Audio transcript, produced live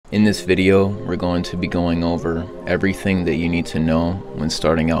In this video, we're going to be going over everything that you need to know when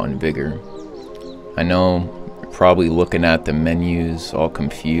starting out in Vigor. I know you're probably looking at the menus all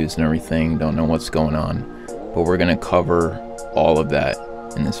confused and everything, don't know what's going on, but we're going to cover all of that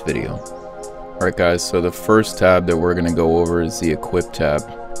in this video. Alright guys, so the first tab that we're going to go over is the Equip tab.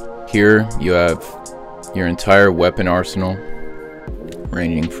 Here you have your entire weapon arsenal,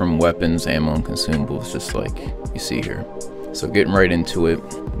 ranging from weapons, ammo, and consumables, just like you see here. So getting right into it,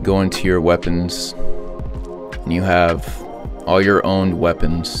 go into your weapons, and you have all your owned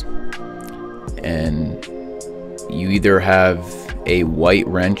weapons, and you either have a white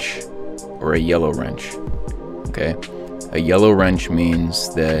wrench or a yellow wrench. Okay, a yellow wrench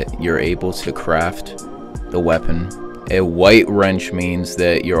means that you're able to craft the weapon. A white wrench means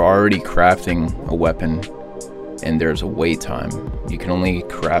that you're already crafting a weapon and there's a wait time. You can only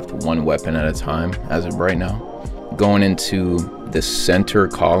craft one weapon at a time as of right now. Going into the center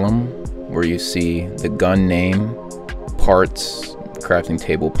column where you see the gun name, parts, crafting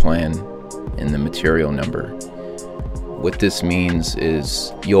table plan, and the material number. What this means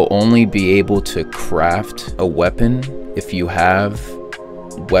is you'll only be able to craft a weapon if you have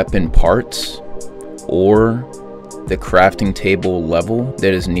weapon parts or the crafting table level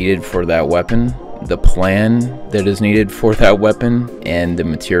that is needed for that weapon, the plan that is needed for that weapon, and the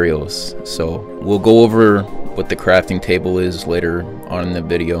materials. So we'll go over what the crafting table is later on in the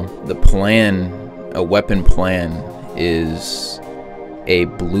video. The plan, a weapon plan, is a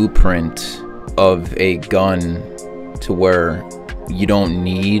blueprint of a gun to where you don't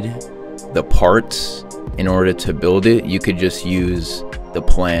need the parts in order to build it. You could just use the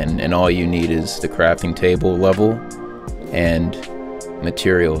plan, and all you need is the crafting table level and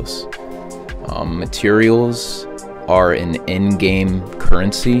materials. Materials are an in-game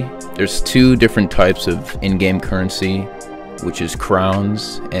currency. There's two different types of in-game currency, which is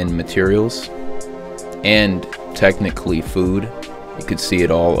crowns and materials, and technically food. You could see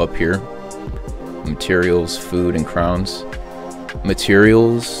it all up here. Materials, food, and crowns.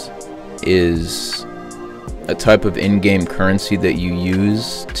 Materials is a type of in-game currency that you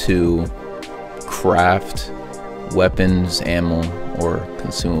use to craft weapons, ammo, or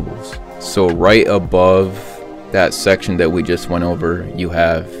consumables. So right above that section that we just went over, you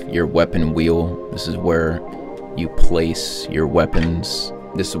have your weapon wheel. This is where you place your weapons.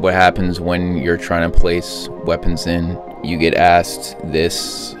 This is what happens when you're trying to place weapons in. You get asked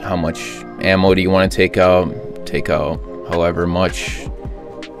this: how much ammo do you want to take out? Take out however much,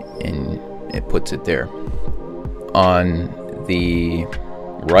 and it puts it there. On the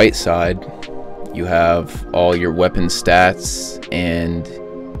right side, you have all your weapon stats and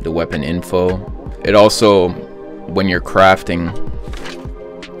the weapon info. It also, when you're crafting,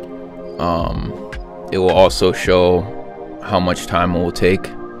 it will also show how much time it will take.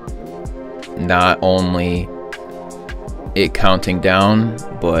 Not only it counting down,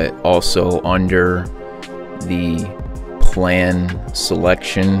 but also under the plan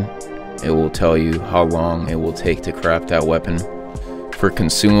selection, it will tell you how long it will take to craft that weapon. For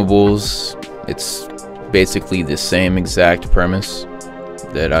consumables, it's basically the same exact premise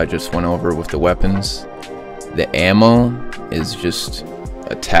that I just went over with the weapons. The ammo is just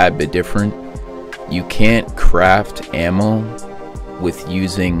a tad bit different. You can't craft ammo with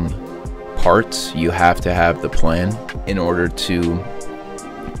using parts. You have to have the plan in order to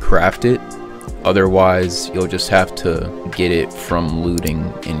craft it. Otherwise, you'll just have to get it from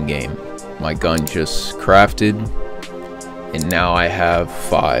looting in game. My gun just crafted, and now I have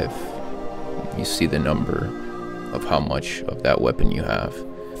 5. You see the number of how much of that weapon you have.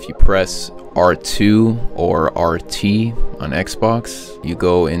 If you press R2 or RT on Xbox, you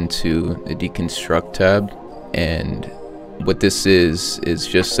go into the Deconstruct tab, and what this is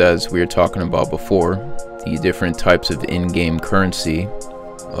just as we were talking about before, the different types of in-game currency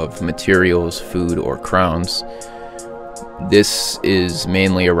of materials, food, or crowns. This is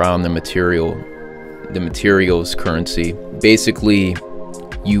mainly around the materials currency. Basically,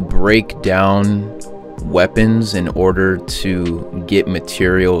 you break down weapons in order to get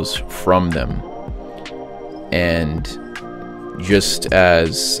materials from them. And just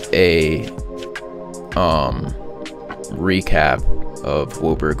as a recap of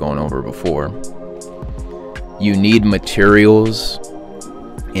what we were going over before, you need materials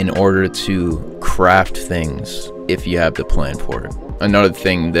in order to craft things if you have the plan for it. Another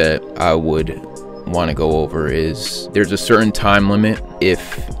thing that I would want to go over is there's a certain time limit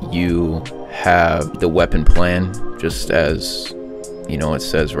if you have the weapon plan, just as you know, it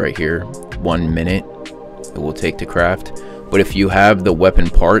says right here 1 minute it will take to craft. But if you have the weapon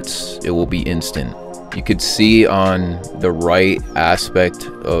parts, it will be instant. You could see on the right aspect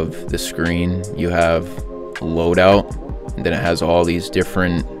of the screen, you have loadout, and then it has all these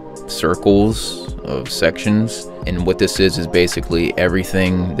different circles of sections. And what this is basically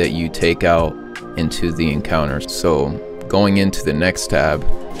everything that you take out into the encounter. So going into the next tab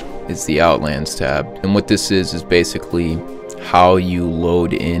is the Outlands tab. And what this is basically how you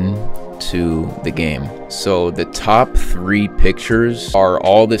load in to the game. So the top 3 pictures are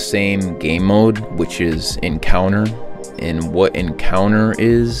all the same game mode, which is encounter. And what encounter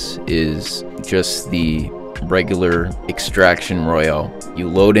is just the regular extraction royale. You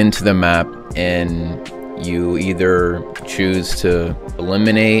load into the map and you either choose to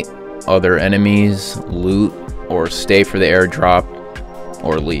eliminate other enemies, loot, or stay for the airdrop,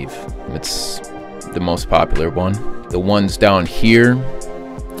 or leave. It's the most popular one. The ones down here,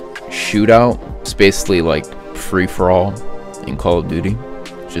 shootout, it's basically like free-for-all in Call of Duty.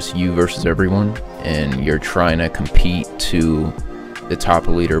 Just you versus everyone, and you're trying to compete to the top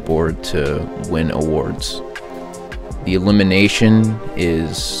of the leaderboard to win awards. The elimination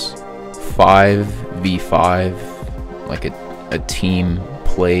is 5v5, like a team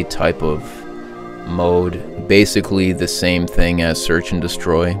play type of mode. Basically the same thing as search and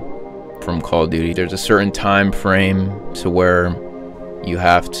destroy from Call of Duty. There's a certain time frame to where you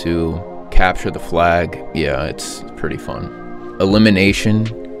have to capture the flag. Yeah, it's pretty fun. Elimination,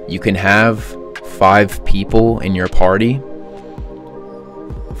 you can have 5 people in your party.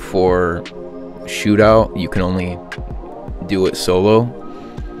 For shootout, you can only do it solo,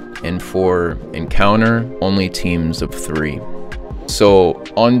 and for encounter, only teams of 3. So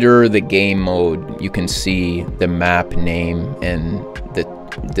under the game mode, you can see the map name and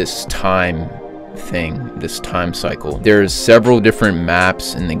this time thing, this time cycle. There's several different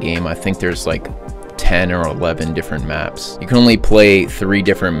maps in the game. I think there's like 10 or 11 different maps. You can only play 3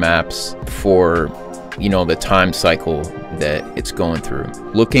 different maps for, you know, the time cycle that it's going through.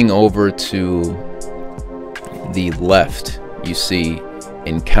 Looking over to the left, you see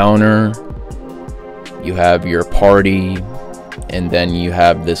encounter, you have your party, and then you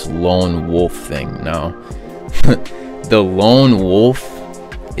have this lone wolf thing. Now the lone wolf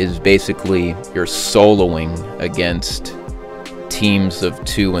is basically you're soloing against teams of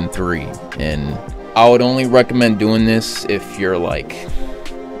 2 and 3, and I would only recommend doing this if you're like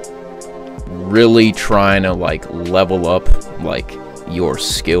really trying to like level up like your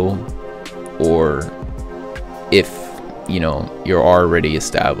skill, or if you know you're already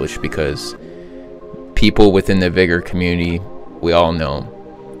established, because people within the Vigor community, we all know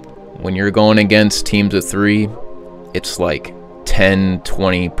when you're going against teams of 3, it's like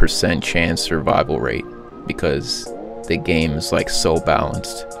 10-20% chance survival rate, because the game is like so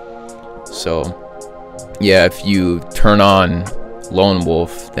balanced. So yeah, if you turn on Lone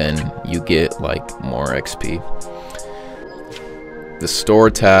Wolf, then you get like more XP. The store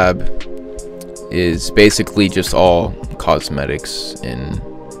tab is basically just all cosmetics and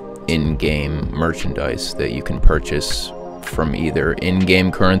in-game merchandise that you can purchase from either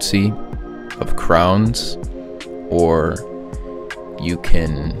in-game currency of crowns, or you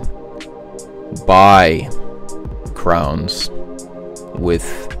can buy crowns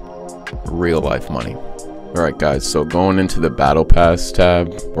with real life money. Alright guys, so going into the Battle Pass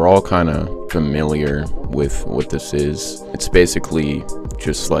tab, we're all kind of familiar with what this is. It's basically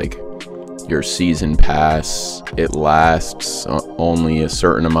just like your season pass. It lasts only a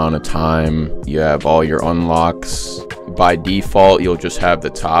certain amount of time. You have all your unlocks. By default, you'll just have the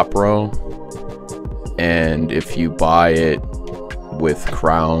top row, and if you buy it with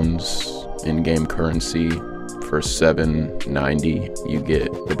crowns in-game currency for $7.90, you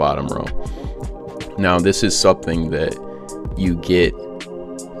get the bottom row. Now this is something that you get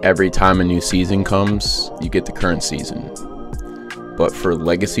every time a new season comes. You get the current season, but for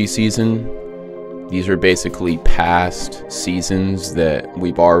legacy season, these are basically past seasons that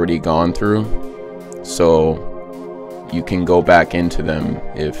we've already gone through, so you can go back into them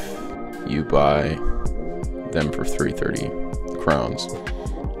if you buy them for 330 crowns.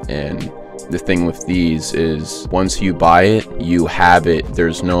 And the thing with these is once you buy it, you have it.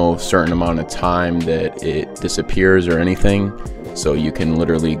 There's no certain amount of time that it disappears or anything, so you can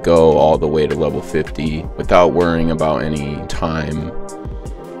literally go all the way to level 50 without worrying about any time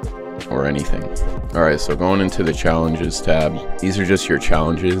or anything. Alright, so going into the challenges tab, these are just your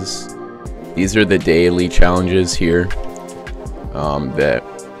challenges. These are the daily challenges here that,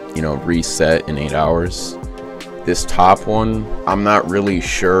 you know, reset in 8 hours. This top one, I'm not really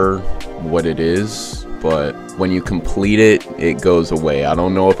sure what it is, but when you complete it, it goes away. I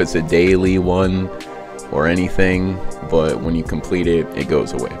don't know if it's a daily one or anything, but when you complete it, it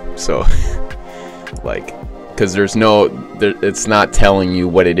goes away. So like, because there's no, it's not telling you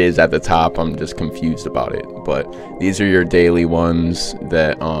what it is at the top. I'm just confused about it. But these are your daily ones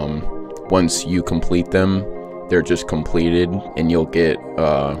that once you complete them, they're just completed, and you'll get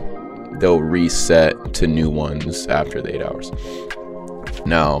they'll reset to new ones after the 8 hours.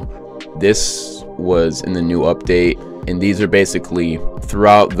 Now, this was in the new update, and these are basically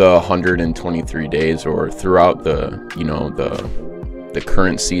throughout the 123 days, or throughout the, you know, the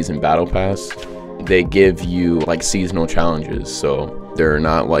current season battle pass. They give you like seasonal challenges, so they're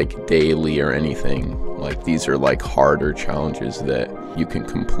not like daily or anything. Like, these are like harder challenges that you can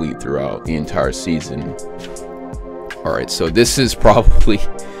complete throughout the entire season. All right, so this is probably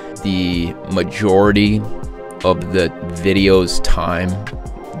the majority of the video's time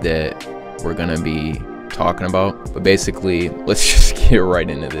that we're gonna be talking about, but basically let's just get right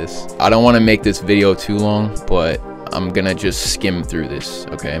into this. I don't want to make this video too long, but I'm gonna just skim through this,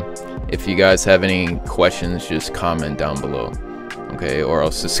 okay? If you guys have any questions, just comment down below, okay? Or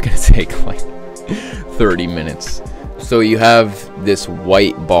else it's gonna take like 30 minutes. So you have this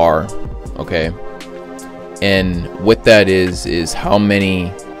white bar, okay? And what that is how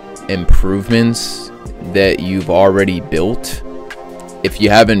many improvements that you've already built. If you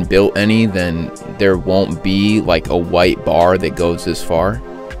haven't built any, then there won't be like a white bar that goes this far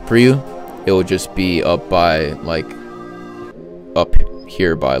for you. It will just be up by like up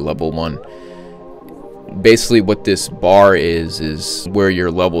here by level 1. Basically what this bar is where your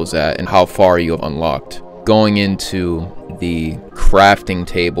level's at and how far you have unlocked. Going into the crafting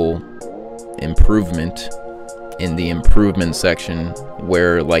table improvement, in the improvement section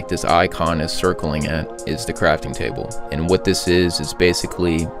where like this icon is circling at, is the crafting table. And what this is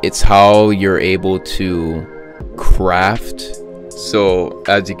basically, it's how you're able to craft. So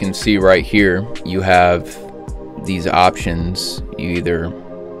as you can see right here, you have these options. You either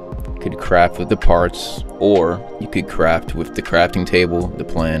could craft with the parts, or you could craft with the crafting table, the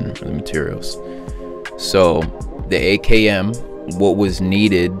plan, or the materials. So the AKM, what was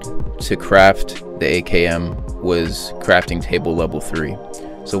needed to craft the AKM was crafting table level 3.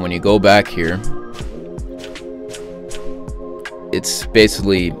 So when you go back here, it's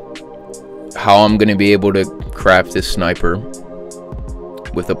basically how I'm going to be able to craft this sniper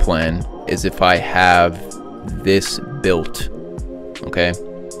with a plan is if I have this built, okay?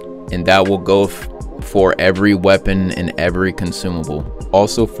 And that will go for every weapon and every consumable.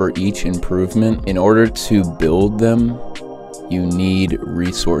 Also, for each improvement, in order to build them, you need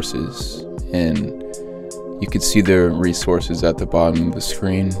resources, and you can see the resources at the bottom of the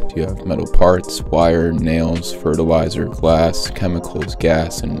screen. You have metal parts, wire, nails, fertilizer, glass, chemicals,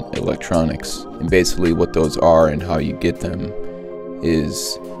 gas, and electronics. And basically what those are and how you get them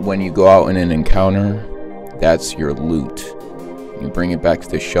is when you go out in an encounter, that's your loot. You bring it back to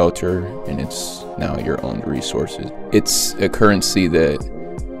the shelter, and it's now your own resources. It's a currency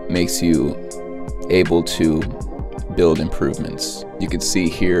that makes you able to build improvements. You can see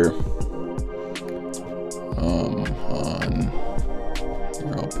here,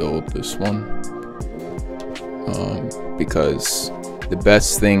 I'll build this one, because the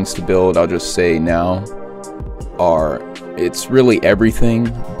best things to build, I'll just say now, are, it's really everything,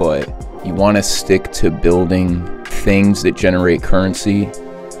 but you want to stick to building things that generate currency,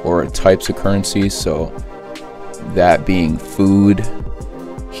 or types of currency. So that being food,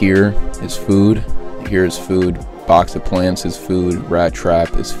 here is food, here's food, box of plants is food, rat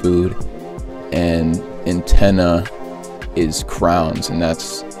trap is food, and antenna is crowns. And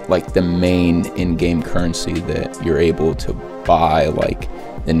that's like the main in-game currency that you're able to buy like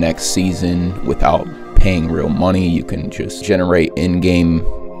the next season without paying real money. You can just generate in-game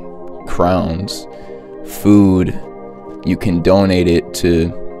crowns. Food, you can donate it to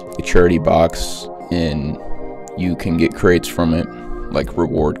the charity box and you can get crates from it, like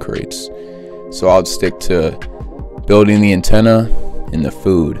reward crates. So I'll stick to building the antenna and the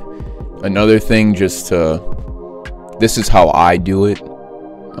food. Another thing, just to, this is how I do it,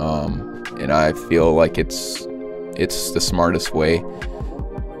 and I feel like it's the smartest way.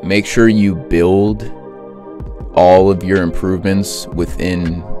 Make sure you build all of your improvements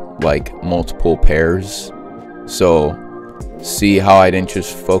within like multiple pairs. So see how I didn't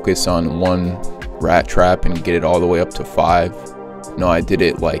just focus on one rat trap and get it all the way up to 5. No, I did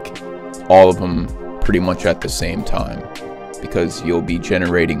it like all of them pretty much at the same time, because you'll be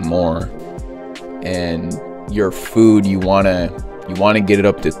generating more. And your food, you want to get it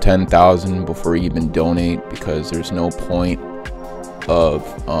up to 10,000 before you even donate, because there's no point of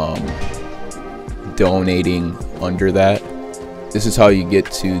donating under that. This is how you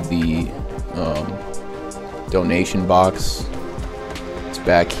get to the donation box. It's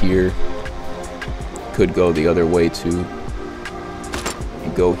back here. could go the other way too.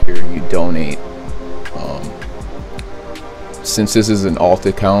 You go here and you donate. Since this is an alt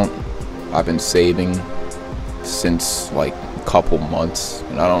account, I've been saving since like a couple months,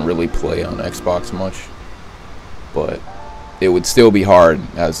 and I don't really play on Xbox much, but it would still be hard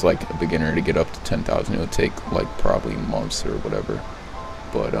as like a beginner to get up to 10,000. It would take like probably months or whatever.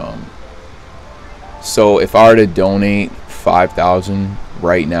 But so if I were to donate 5,000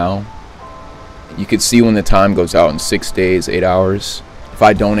 right now, you could see when the time goes out in 6 days, 8 hours. If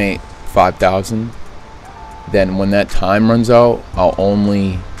I donate 5,000, then when that time runs out, I'll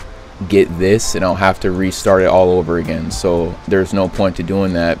only get this and I'll have to restart it all over again. So there's no point to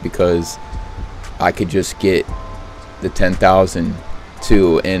doing that, because I could just get the 10,000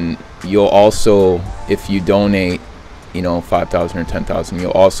 too. And you'll also, if you donate, you know, 5,000 or 10,000,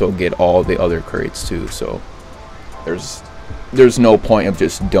 you'll also get all the other crates too. So there's no point of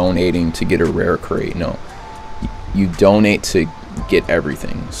just donating to get a rare crate. No, you donate to get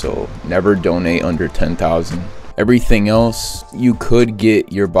everything. So never donate under 10,000. Everything else, you could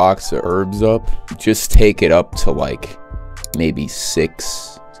get your box of herbs up. Just take it up to like maybe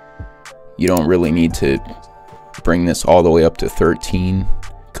 6. You don't really need to bring this all the way up to 13,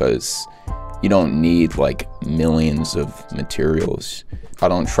 because you don't need like millions of materials. I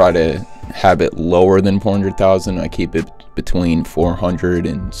don't try to have it lower than 400,000. I keep it between 400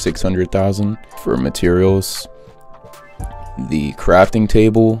 and 600,000 for materials. The crafting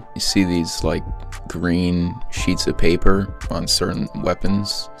table, you see these like green sheets of paper on certain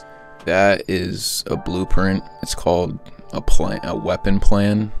weapons. That is a blueprint. It's called a weapon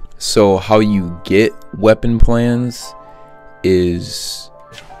plan. So how you get weapon plans is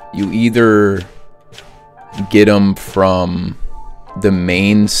you either get them from the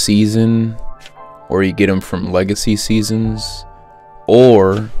main season, or you get them from legacy seasons,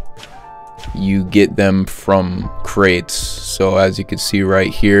 or you get them from crates. So as you can see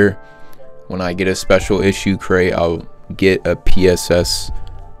right here, when I get a special issue crate, I'll get a PSS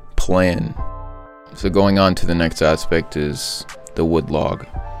plan. So going on to the next aspect is the wood log.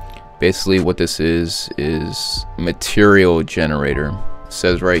 Basically what this is material generator. It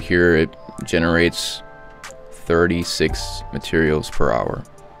says right here it generates 36 materials per hour,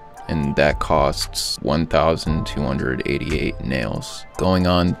 and that costs 1,288 nails. Going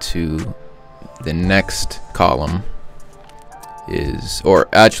on to the next column is, or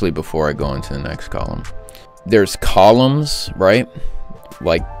actually before I go into the next column, there's columns, right?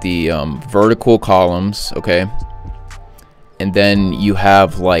 Like the vertical columns, okay? And then you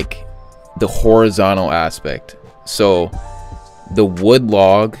have like the horizontal aspect. So the wood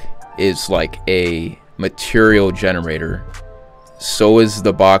log is like a material generator. So is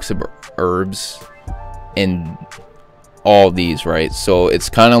the box of herbs and all these, right? So it's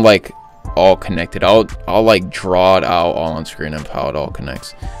kind of like all connected. I'll like draw it out all on screen of how it all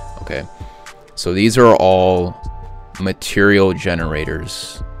connects. Okay, so these are all material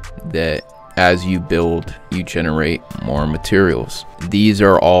generators that as you build, you generate more materials. These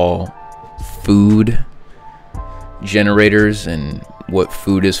are all food generators, and what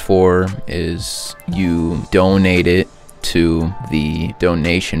food is for is you donate it to the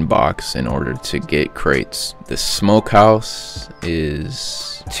donation box in order to get crates. The smokehouse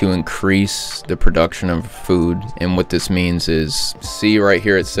is to increase the production of food, and what this means is, see right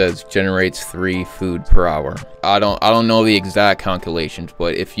here it says generates 3 food per hour. I don't know the exact calculations,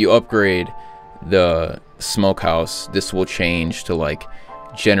 but if you upgrade the smokehouse, this will change to like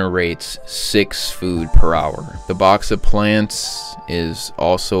generates 6 food per hour. The box of plants is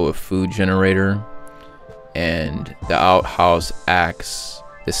also a food generator, and the outhouse acts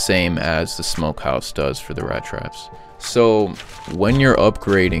the same as the smokehouse does for the rat traps. So when you're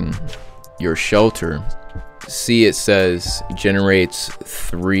upgrading your shelter, see it says generates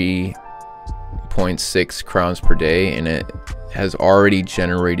 3.6 crowns per day, and it has already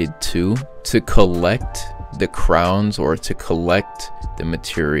generated 2. To collect the crowns, or to collect the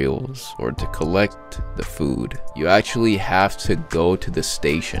materials, or to collect the food, you actually have to go to the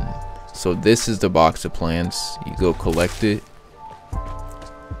station. So this is the box of plants. You go collect it,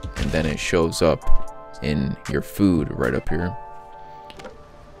 and then it shows up in your food right up here.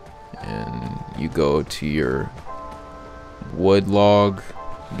 And you go to your wood log,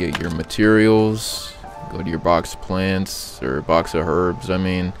 get your materials, go to your box of plants, or box of herbs, I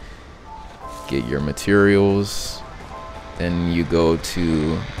mean, get your materials. Then you go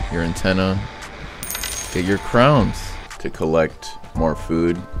to your antenna, get your crowns. To collect more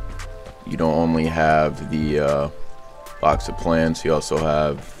food, you don't only have the box of plants, you also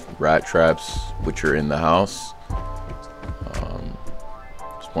have rat traps, which are in the house.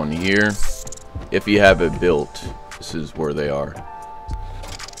 There's one here, if you have it built, this is where they are.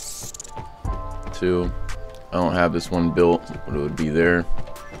 2. I don't have this one built, but it would be there.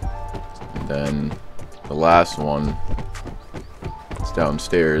 And then the last one is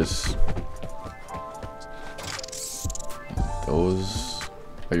downstairs. Those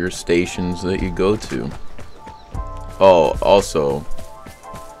are your stations that you go to. Oh, also,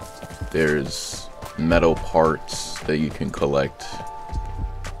 there's metal parts that you can collect.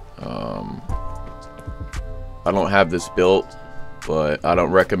 I don't have this built, but I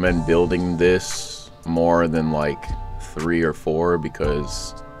don't recommend building this more than like 3 or 4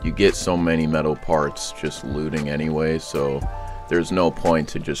 because you get so many metal parts just looting anyway, so there's no point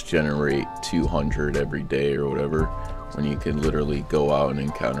to just generate 200 every day or whatever when you can literally go out and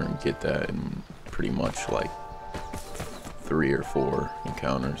encounter and get that in pretty much like 3 or 4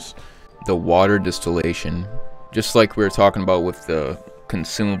 encounters. The water distillation, just like we were talking about with the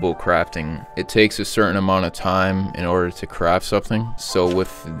consumable crafting, it takes a certain amount of time in order to craft something. So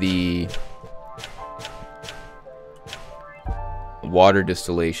with the water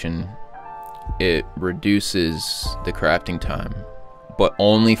distillation, it reduces the crafting time, but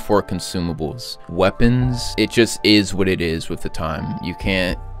only for consumables. Weapons, it just is what it is with the time. You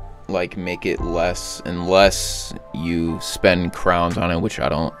can't like make it less unless you spend crowns on it, which I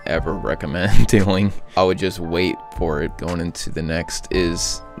don't ever recommend doing. I would just wait for it. Going into the next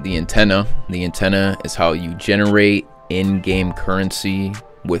is the antenna. The antenna is how you generate in-game currency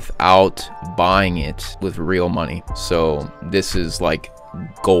without buying it with real money. So this is like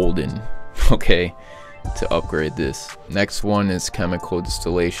golden, okay, to upgrade this. Next one is chemical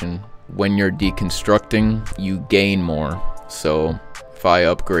distillation. When you're deconstructing, you gain more. So if I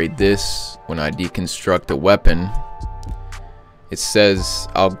upgrade this, when I deconstruct a weapon, it says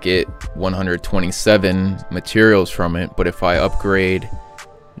I'll get 127 materials from it, but if I upgrade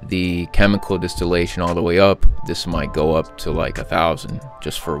the chemical distillation all the way up, this might go up to like 1,000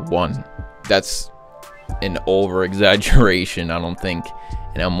 just for one. That's an over exaggeration. I don't think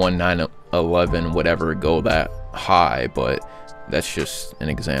an M1911 would ever go that high, but that's just an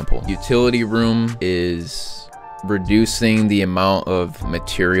example. Utility room is reducing the amount of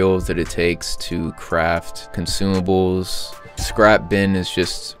materials that it takes to craft consumables. Scrap bin is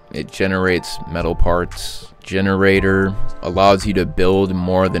just, it generates metal parts. Generator allows you to build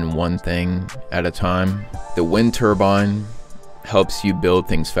more than one thing at a time. The wind turbine helps you build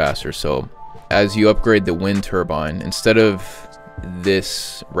things faster. So as you upgrade the wind turbine, instead of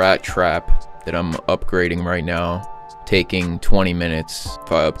this rat trap that I'm upgrading right now taking 20 minutes,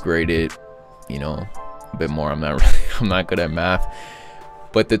 if I upgrade it, you know, a bit more, I'm not good at math,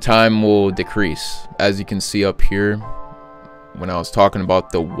 but the time will decrease. As you can see up here, when I was talking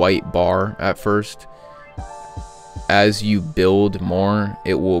about the white bar at first, as you build more,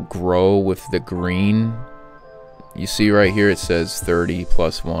 it will grow with the green. You see right here, it says 30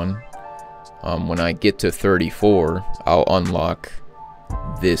 plus 1. When I get to 34, I'll unlock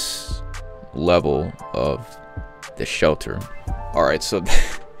this level of the shelter. All right, so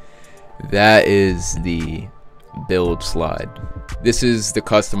that is the build slide. This is the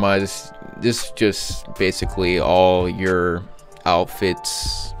customized. This just basically all your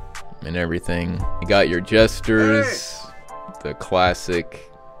outfits and everything. You got your jesters, the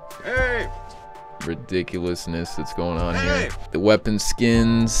classic ridiculousness that's going on here. The weapon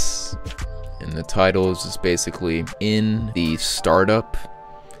skins and the titles is basically in the startup.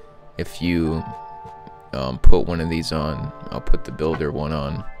 If you put one of these on, I'll put the builder one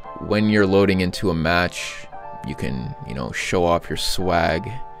on. When you're loading into a match, you can, you know, show off your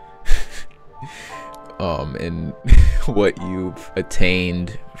swag and what you've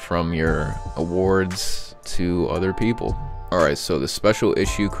attained from your awards to other people. Alright, so the special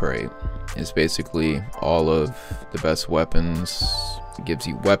issue crate is basically all of the best weapons. It gives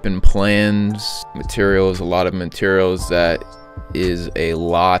you weapon plans, materials, a lot of materials. That is a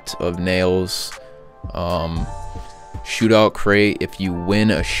lot of nails. Shootout crate, if you win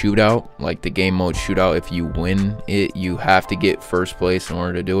a shootout, like the game mode shootout, if you win it, you have to get first place in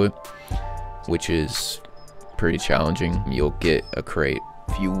order to do it, which is pretty challenging. You'll get a crate.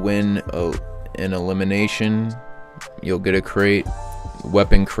 If you win an elimination, you'll get a crate.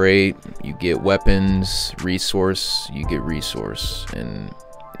 Weapon crate, you get weapons. Resource, you get resource. And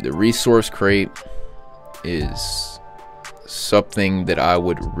the resource crate is something that I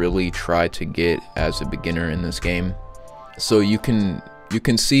would really try to get as a beginner in this game. So you can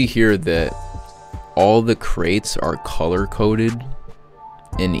see here that all the crates are color coded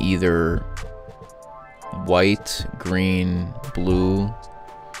in either white, green, blue,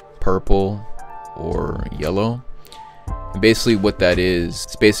 purple, or yellow. And basically what that is,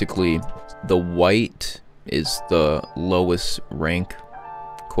 it's basically the white is the lowest rank,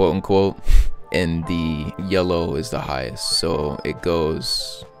 quote unquote, and the yellow is the highest. So it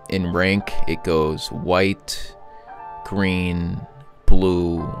goes in rank, it goes white, green,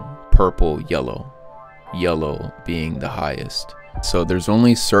 blue, purple, yellow, yellow being the highest. So there's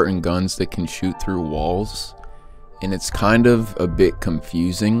only certain guns that can shoot through walls, and it's kind of a bit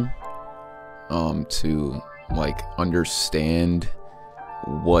confusing to like understand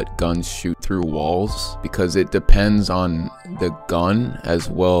what guns shoot through walls, because it depends on the gun as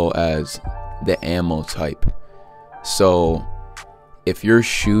well as the ammo type. So if you're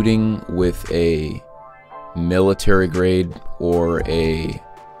shooting with a military grade or a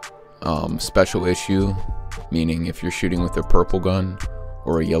special issue, meaning if you're shooting with a purple gun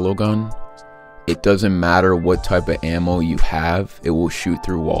or a yellow gun, it doesn't matter what type of ammo you have, it will shoot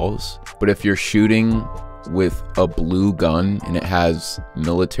through walls. But if you're shooting with a blue gun and it has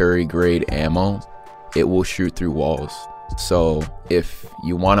military grade ammo, it will shoot through walls. So if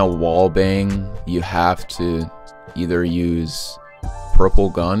you want to wall bang, you have to either use purple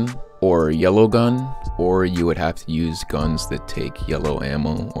gun or yellow gun, or you would have to use guns that take yellow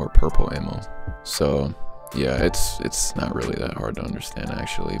ammo or purple ammo. So yeah, it's not really that hard to understand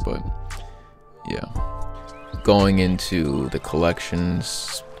actually, but yeah. Going into the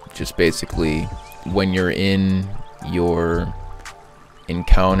collections, just basically when you're in your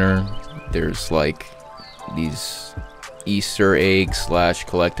encounter, there's like these Easter egg slash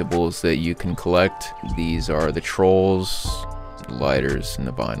collectibles that you can collect. These are the trolls, the lighters, and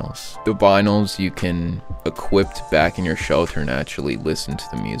the vinyls. The vinyls you can equip back in your shelter and actually listen to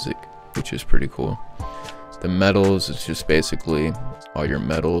the music, which is pretty cool. The medals is just basically all your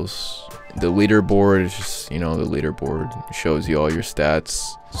medals. The leaderboard is just, you know, the leaderboard shows you all your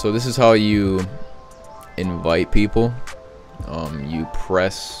stats. So this is how you invite people. You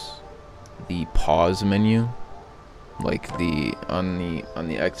press the pause menu, like on the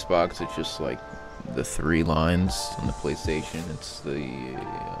Xbox it's just like the 3 lines. On the PlayStation it's the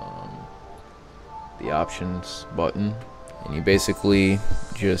options button, and you basically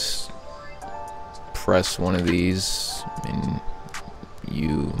just press one of these and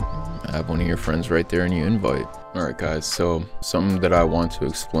you have one of your friends right there and you invite. Alright guys, so something that I want to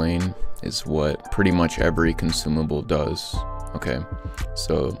explain is what pretty much every consumable does. Okay,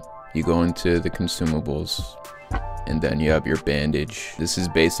 so you go into the consumables and then you have your bandage. This is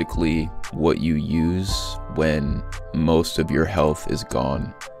basically what you use when most of your health is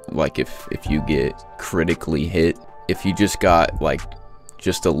gone. Like if you get critically hit, if you just got like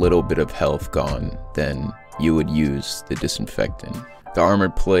just a little bit of health gone, then you would use the disinfectant. The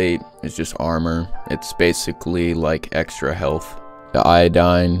armored plate is just armor. It's basically like extra health. The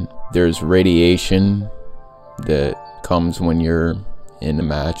iodine, there's radiation that comes when you're in a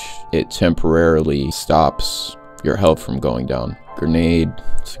match. It temporarily stops your health from going down. Grenade,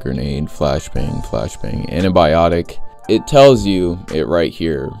 it's a grenade. Flashbang, flashbang. Antibiotic, it tells you it right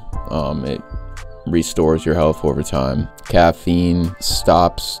here. It restores your health over time. Caffeine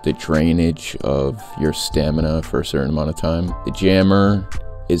stops the drainage of your stamina for a certain amount of time. The jammer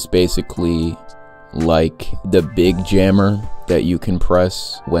is basically like the big jammer that you can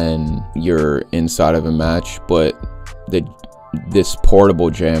press when you're inside of a match, but this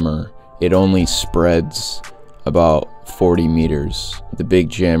portable jammer, it only spreads about 40 meters. The big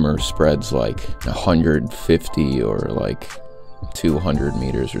jammer spreads like 150 or like 200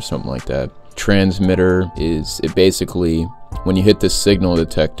 meters or something like that. Transmitter is, it basically, when you hit the signal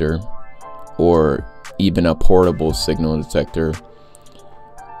detector or even a portable signal detector,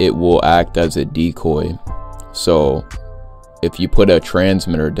 it will act as a decoy. So if you put a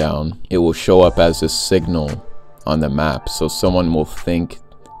transmitter down, it will show up as a signal on the map, so someone will think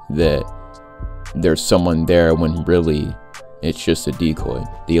that there's someone there when really it's just a decoy.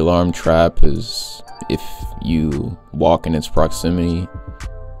 The alarm trap is if you walk in its proximity,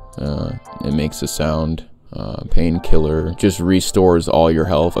 it makes a sound. Painkiller just restores all your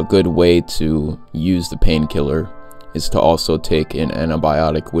health. A good way to use the painkiller is to also take an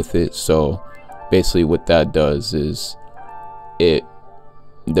antibiotic with it. So basically what that does is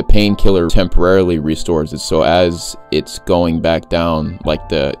the painkiller temporarily restores it, so as it's going back down, like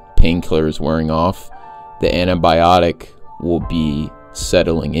the painkiller is wearing off, the antibiotic will be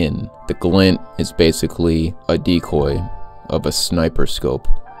settling in. The glint is basically a decoy of a sniper scope.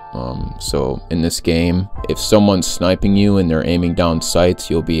 So in this game, if someone's sniping you and they're aiming down sights,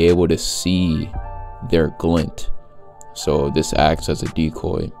 you'll be able to see their glint. So this acts as a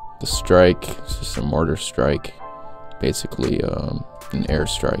decoy. The strike is just a mortar strike, basically an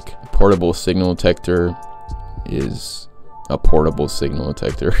airstrike. A portable signal detector is a portable signal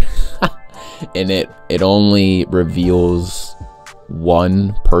detector. and it only reveals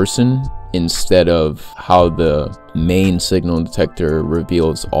one person instead of how the main signal detector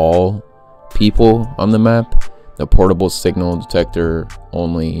reveals all people on the map. The portable signal detector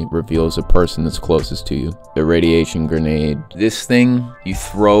only reveals a person that's closest to you. The radiation grenade, this thing, you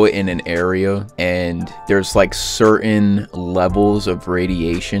throw it in an area and there's like certain levels of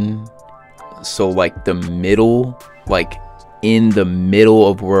radiation. So like the middle, like in the middle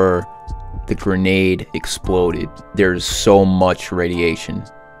of where the grenade exploded, there's so much radiation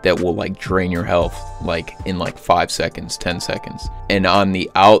that will like drain your health like in like 5 seconds, 10 seconds. And on the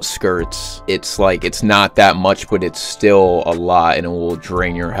outskirts, it's like, it's not that much, but it's still a lot, and it will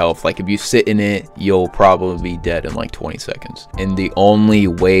drain your health. Like if you sit in it, you'll probably be dead in like 20 seconds. And the only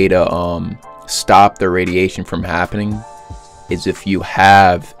way to stop the radiation from happening is if you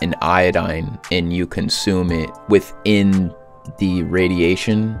have an iodine and you consume it within the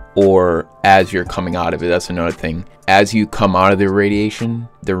radiation, or as you're coming out of it. That's another thing. As you come out of the radiation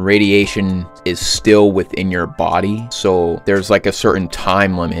is still within your body, so there's like a certain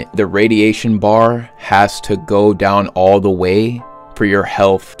time limit. The radiation bar has to go down all the way for your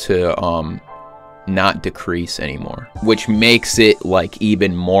health to not decrease anymore, which makes it like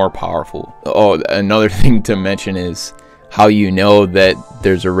even more powerful. Oh, another thing to mention is how you know that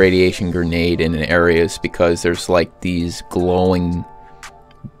there's a radiation grenade in an area is because there's like these glowing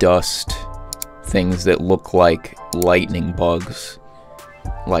dust things that look like lightning bugs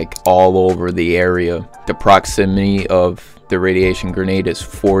like all over the area. The proximity of the radiation grenade is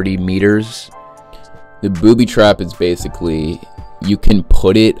 40 meters. The booby trap is basically, you can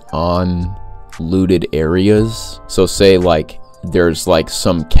put it on looted areas. So say like there's like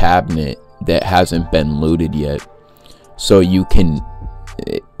some cabinet that hasn't been looted yet. So you can,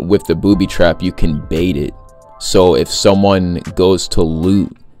 with the booby trap, you can bait it. So if someone goes to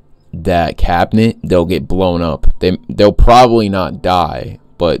loot that cabinet, they'll get blown up. They'll probably not die,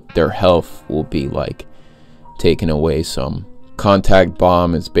 but their health will be like taken away some. Contact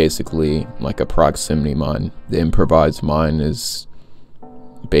bomb is basically like a proximity mine. The improvised mine is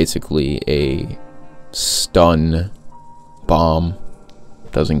basically a stun bomb.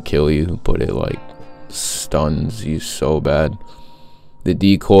 Doesn't kill you, but it like stuns you so bad. The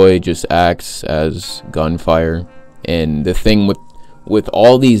decoy just acts as gunfire. And the thing with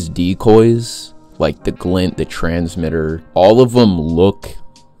all these decoys, like the glint, the transmitter, all of them look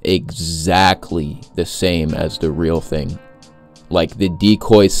exactly the same as the real thing. Like the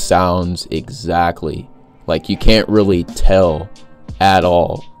decoy sounds exactly like, you can't really tell at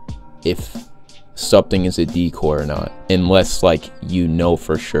all if something is a decoy or not, unless like you know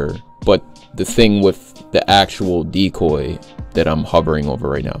for sure. But the thing with the actual decoy that I'm hovering over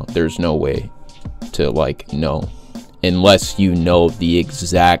right now, there's no way to like know, unless you know the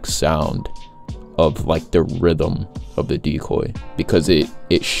exact sound of like the rhythm of the decoy, because it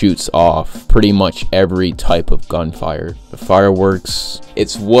shoots off pretty much every type of gunfire. The fireworks,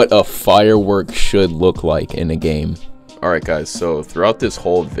 it's what a firework should look like in a game. Alright guys, so throughout this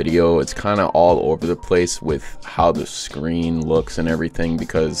whole video, it's kind of all over the place with how the screen looks and everything,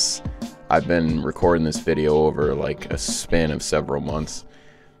 because I've been recording this video over like a span of several months,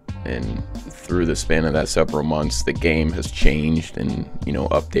 and through the span of that several months, the game has changed and, you know,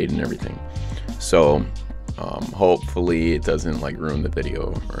 updated and everything. So hopefully it doesn't like ruin the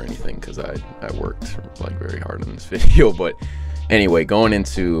video or anything, because I worked like very hard on this video. But anyway, going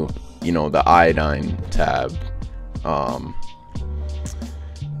into, you know, the Iodine tab,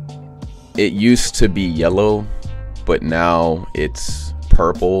 it used to be yellow, but now it's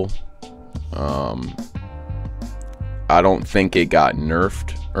purple. I don't think it got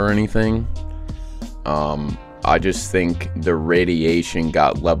nerfed or anything. I just think the radiation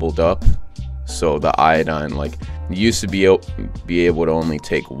got leveled up. So the iodine, like, you used to be able to only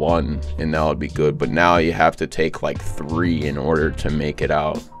take one and that would be good, but now you have to take like 3 in order to make it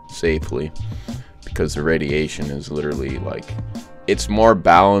out safely, because the radiation is literally like, it's more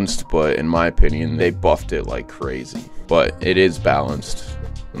balanced, but in my opinion they buffed it like crazy. But it is balanced,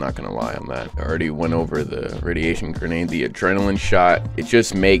 I'm not gonna lie on that. I already went over the radiation grenade. The adrenaline shot, it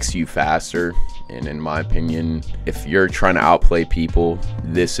just makes you faster, and in my opinion, if you're trying to outplay people,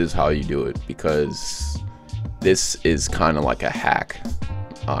 this is how you do it, because this is kind of like a hack,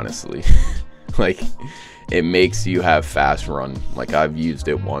 honestly. Like, it makes you have fast run. Like, I've used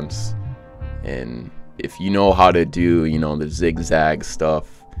it once, and if you know how to do, you know, the zigzag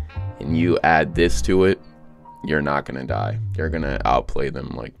stuff, and you add this to it, you're not gonna die. You're gonna outplay them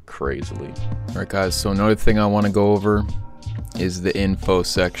like crazily. Alright guys, so another thing I want to go over is the info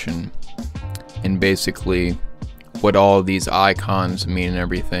section, and basically what all these icons mean and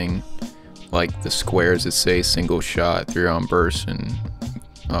everything. like the squares that say single shot, 3-round burst, and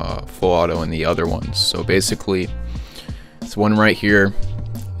full auto in the other ones. So basically, this one right here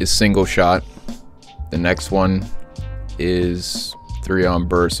is single shot. The next one is 3-round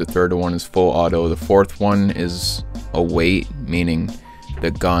burst. The third one is full auto. The fourth one is a weight, meaning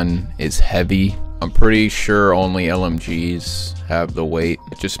the gun is heavy. I'm pretty sure only LMGs have the weight.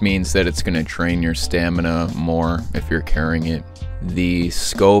 It just means that it's gonna drain your stamina more if you're carrying it. The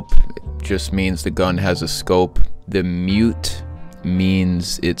scope just means the gun has a scope. The mute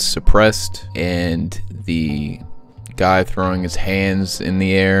means it's suppressed, and the guy throwing his hands in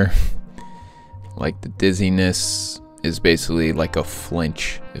the air, like the dizziness, is basically like a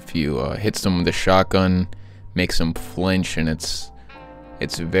flinch. If you hit someone with a shotgun, makes them flinch, and it's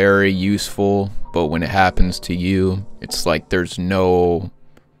very useful. But when it happens to you, it's like there's no,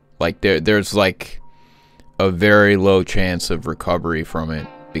 like there's like a very low chance of recovery from it,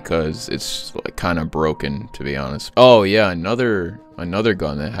 because it's like kind of broken, to be honest. Oh yeah, another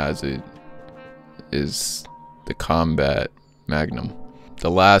gun that has it is the Combat Magnum.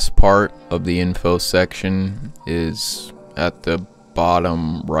 The last part of the info section is at the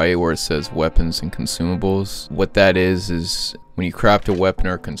bottom right where it says weapons and consumables. What that is when you craft a weapon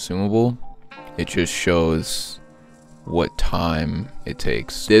or consumable, it just shows what time it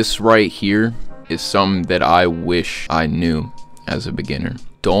takes. This right here is something that I wish I knew as a beginner.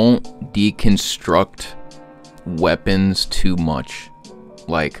 Don't deconstruct weapons too much.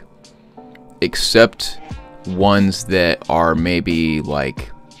 Like, except ones that are maybe like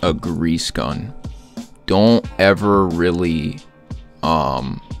a grease gun. Don't ever really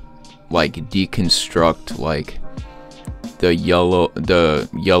like deconstruct like the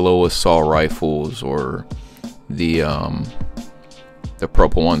yellow assault rifles or the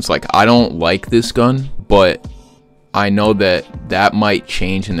purple ones. Like, I don't like this gun, but I know that might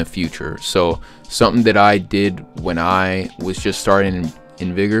change in the future. So something that I did when I was just starting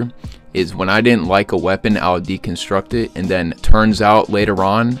in Vigor is, when I didn't like a weapon, I would deconstruct it, and then turns out later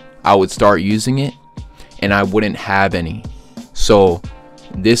on I would start using it and I wouldn't have any. So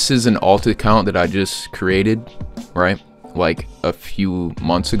this is an alt account that I just created, right, like a few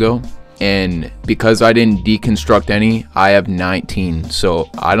months ago, and because I didn't deconstruct any, I have 19. So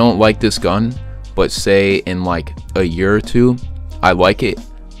I don't like this gun, but say in like a year or two I like it.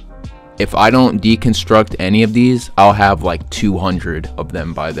 If I don't deconstruct any of these, I'll have like 200 of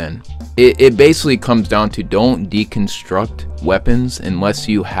them by then. It basically comes down to, don't deconstruct weapons unless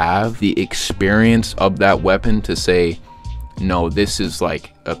you have the experience of that weapon to say, no, this is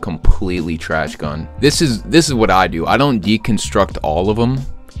like a completely trash gun. This is what I do. I don't deconstruct all of them.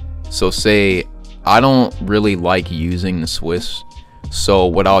 So say I don't really like using the Swiss, so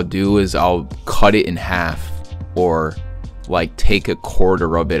what I'll do is I'll cut it in half, or like take a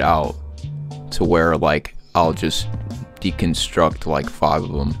quarter of it out, to where like I'll just deconstruct like 5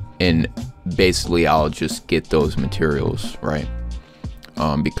 of them, and basically I'll just get those materials, right?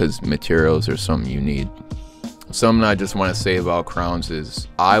 Because materials are something you need. Something I just want to say about crowns is,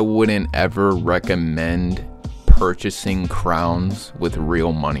 I wouldn't ever recommend purchasing crowns with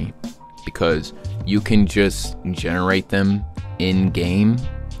real money, because you can just generate them in game,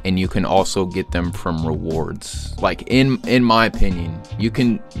 and you can also get them from rewards. Like, in my opinion, you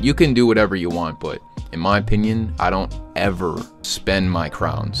can do whatever you want, but in my opinion, I don't ever spend my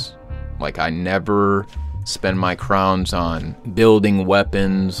crowns. Like, I never spend my crowns on building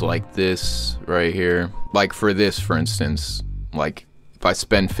weapons like this right here. Like for this, for instance, like if I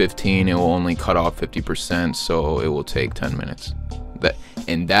spend 15, it will only cut off 50%, so it will take 10 minutes.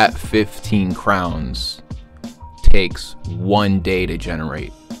 That 15 crowns takes 1 day to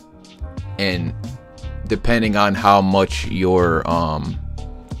generate, and depending on how much your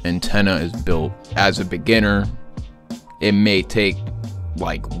antenna is built, as a beginner, it may take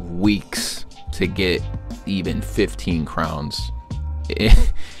like weeks to get even 15 crowns.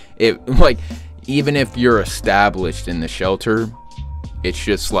 It like, even if you're established in the shelter, it's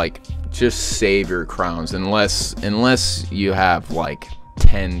just like, just save your crowns, unless you have like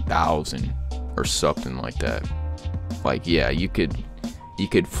 10,000 or something like that. Like, yeah, you could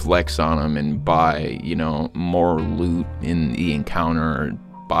flex on them and buy, you know, more loot in the encounter, or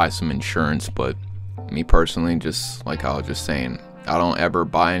buy some insurance. But me personally, just like I was just saying, I don't ever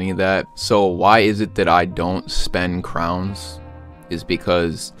buy any of that. So why is it that I don't spend crowns? Is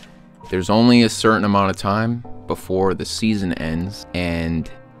because there's only a certain amount of time before the season ends, and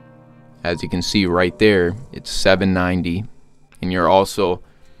as you can see right there, it's 790, and you're also,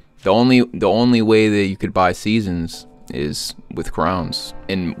 the only way that you could buy seasons is with crowns,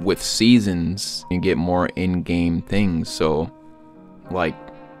 and with seasons you get more in-game things. So like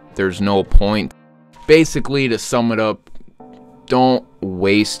there's no point. Basically, to sum it up, don't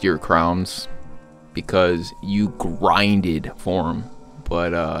waste your crowns because you grinded for them.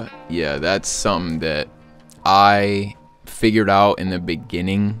 But yeah, that's something that I figured out in the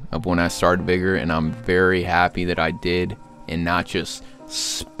beginning of when I started Vigor, and I'm very happy that I did, and not just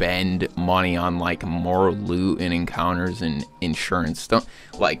spend money on like more loot and encounters and insurance.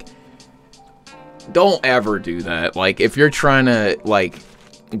 Don't ever do that. Like, if you're trying to like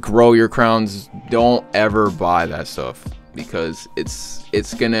grow your crowns, don't ever buy that stuff, because it's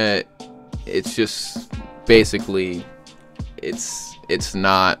just basically it's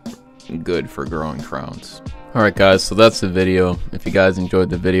not good for growing crowns. Alright guys, so that's the video. If you guys enjoyed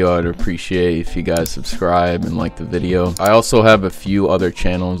the video, I'd appreciate if you guys subscribe and like the video. I also have a few other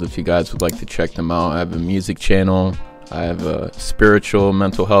channels if you guys would like to check them out. I have a music channel, I have a spiritual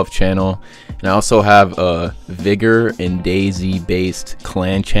mental health channel, and I also have a Vigor and Daisy based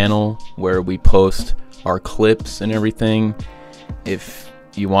clan channel where we post our clips and everything. If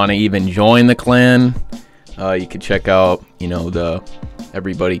you want to even join the clan, you can check out, you know, the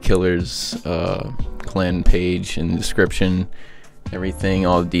Everybody Killers clan page in the description, everything,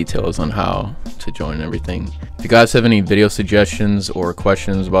 all the details on how to join and everything. If you guys have any video suggestions or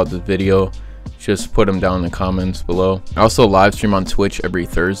questions about this video, just put them down in the comments below. I also live stream on Twitch every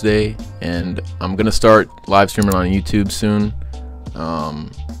Thursday, and I'm gonna start live streaming on YouTube soon,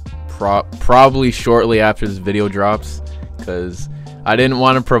 probably shortly after this video drops, because I didn't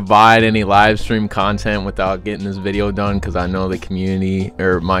want to provide any live stream content without getting this video done, because I know the community,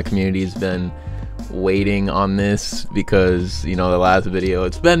 or my community, has been waiting on this, because, you know, the last video,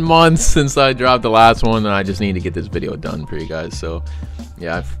 it's been months since I dropped the last one, and I just need to get this video done for you guys. So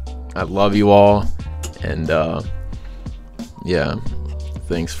yeah, I love you all, and yeah,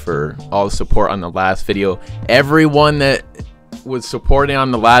 thanks for all the support on the last video. Everyone that was supporting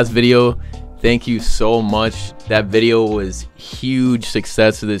on the last video, thank you so much. That video was huge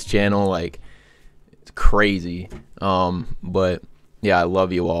success to this channel, like it's crazy. But yeah, I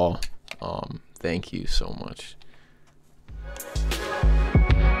love you all. Thank you so much.